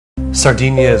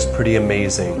Sardinia is pretty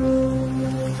amazing.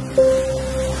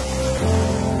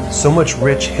 So much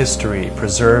rich history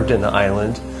preserved in the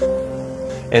island,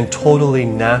 and totally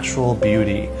natural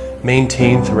beauty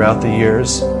maintained throughout the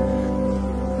years.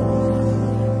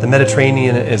 The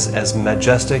Mediterranean is as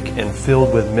majestic and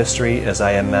filled with mystery as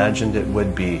I imagined it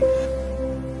would be.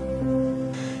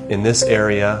 In this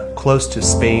area, close to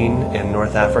Spain and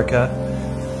North Africa,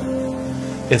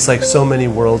 it's like so many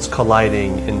worlds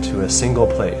colliding into a single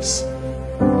place.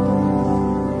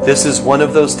 This is one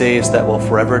of those days that will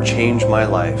forever change my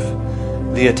life.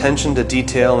 The attention to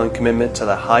detail and commitment to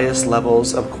the highest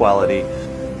levels of quality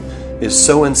is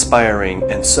so inspiring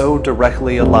and so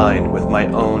directly aligned with my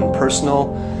own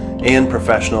personal and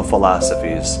professional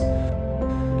philosophies.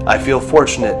 I feel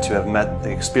fortunate to have met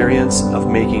the experience of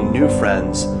making new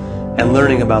friends and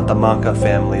learning about the Manca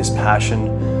family's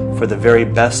passion for the very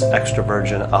best extra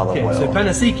virgin olive oil. So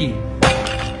Panasiki.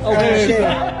 Oh,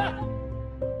 shit.